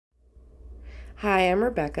Hi, I'm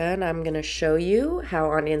Rebecca, and I'm going to show you how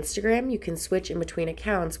on Instagram you can switch in between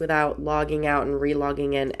accounts without logging out and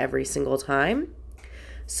re-logging in every single time.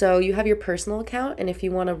 So you have your personal account, and if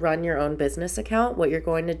you want to run your own business account, what you're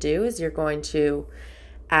going to do is you're going to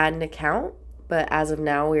add an account, but as of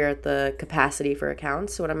now, we're at the capacity for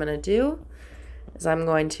accounts. So what I'm going to do is I'm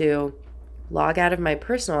going to log out of my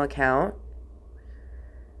personal account,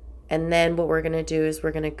 and then what we're going to do is we're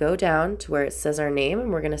going to go down to where it says our name,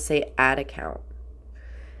 and we're going to say add account.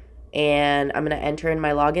 And I'm going to enter in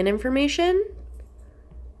my login information.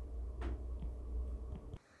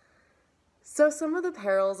 So some of the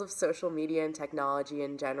perils of social media and technology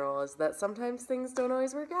in general is that sometimes things don't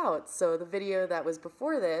always work out. So the video that was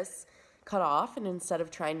before this cut off, and instead of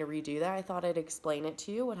trying to redo that, I thought I'd explain it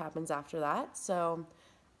to you what happens after that. So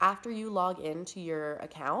after you log into your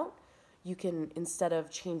account, you can, instead of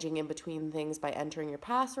changing in between things by entering your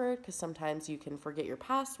password, because sometimes you can forget your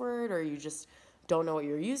password or you just don't know what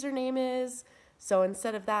your username is. So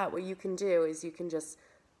instead of that, what you can do is you can just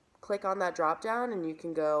click on that drop down and you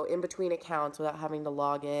can go in between accounts without having to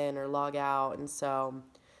log in or log out. And so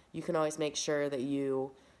you can always make sure that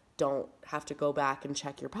you don't have to go back and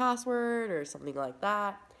check your password or something like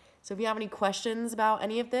that. So if you have any questions about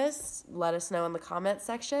any of this, let us know in the comment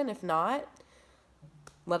section. If not,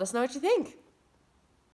 let us know what you think.